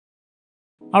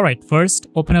Alright, first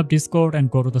open up Discord and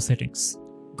go to the settings.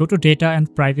 Go to data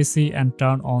and privacy and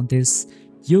turn on this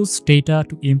use data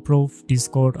to improve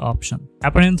Discord option.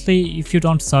 Apparently, if you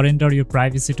don't surrender your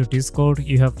privacy to Discord,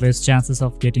 you have less chances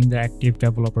of getting the active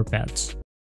developer badge.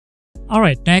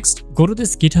 Alright, next, go to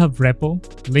this GitHub repo,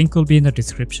 link will be in the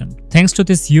description. Thanks to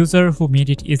this user who made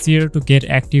it easier to get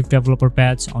active developer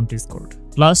badge on Discord.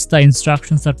 Plus, the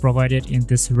instructions are provided in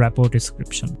this repo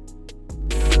description.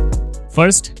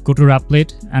 First, go to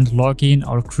Replit and log in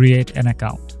or create an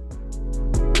account.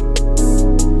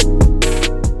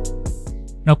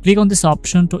 Now click on this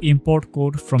option to import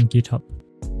code from GitHub.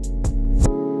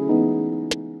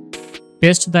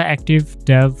 Paste the active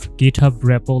dev GitHub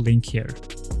repo link here.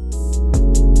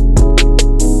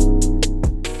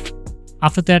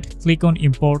 After that, click on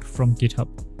import from GitHub.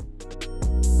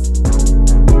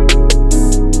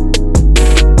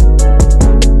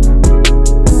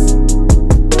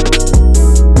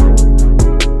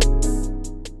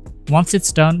 Once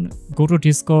it's done, go to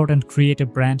Discord and create a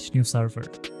brand new server.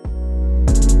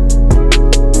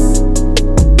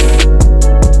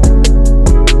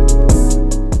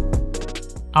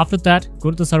 After that,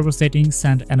 go to the server settings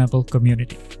and enable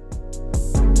community.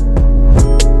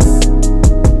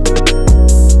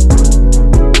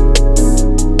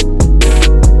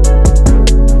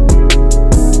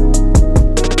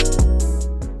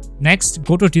 Next,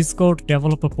 go to Discord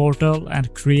developer portal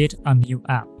and create a new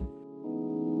app.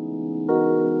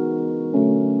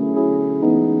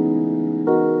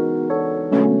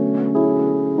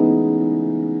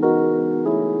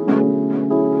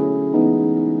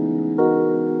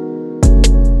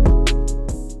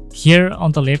 Here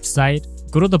on the left side,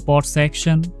 go to the bot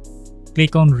section,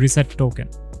 click on reset token.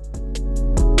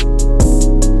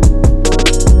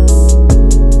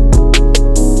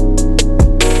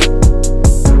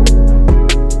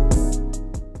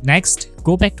 Next,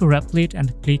 go back to Replit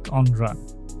and click on run.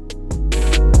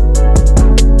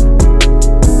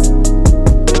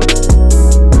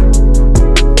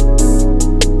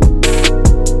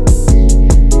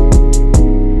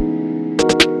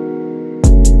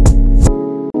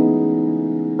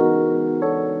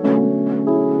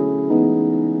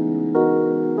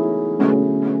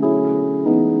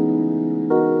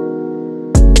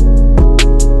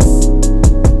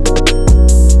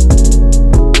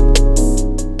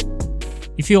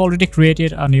 If you already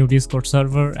created a new Discord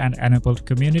server and enabled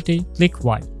community, click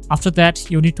Y. After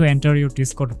that, you need to enter your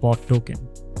Discord bot token.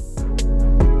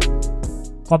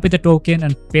 Copy the token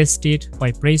and paste it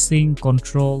by pressing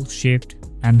Ctrl, Shift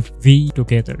and V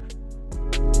together.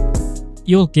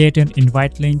 You'll get an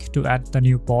invite link to add the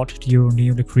new bot to your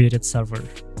newly created server.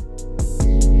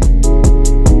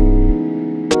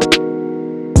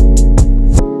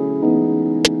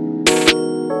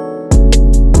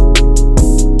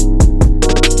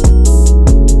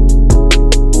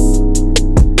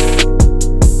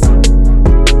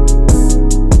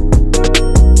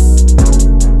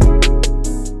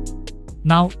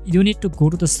 Now you need to go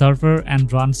to the server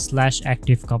and run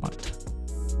 /active command.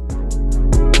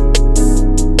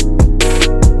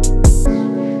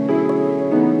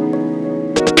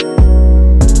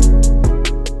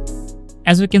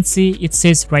 As we can see, it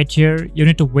says right here, you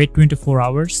need to wait 24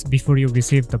 hours before you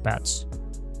receive the badge.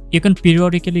 You can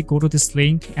periodically go to this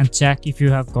link and check if you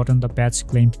have gotten the badge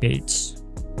claim page.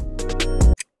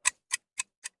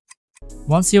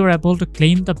 Once you are able to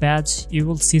claim the badge, you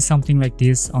will see something like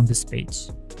this on this page.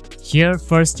 Here,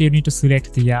 first you need to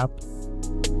select the app,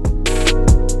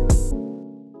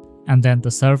 and then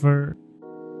the server.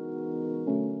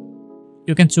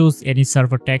 You can choose any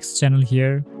server text channel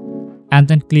here, and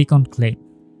then click on claim.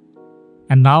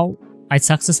 And now, I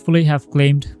successfully have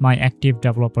claimed my active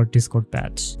developer Discord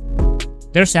badge.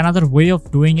 There's another way of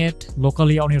doing it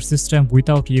locally on your system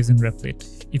without using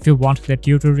Replit. If you want that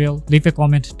tutorial, leave a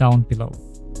comment down below.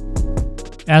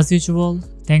 As usual,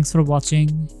 thanks for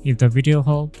watching. If the video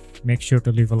helped, make sure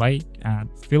to leave a like and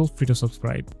feel free to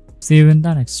subscribe. See you in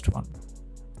the next one.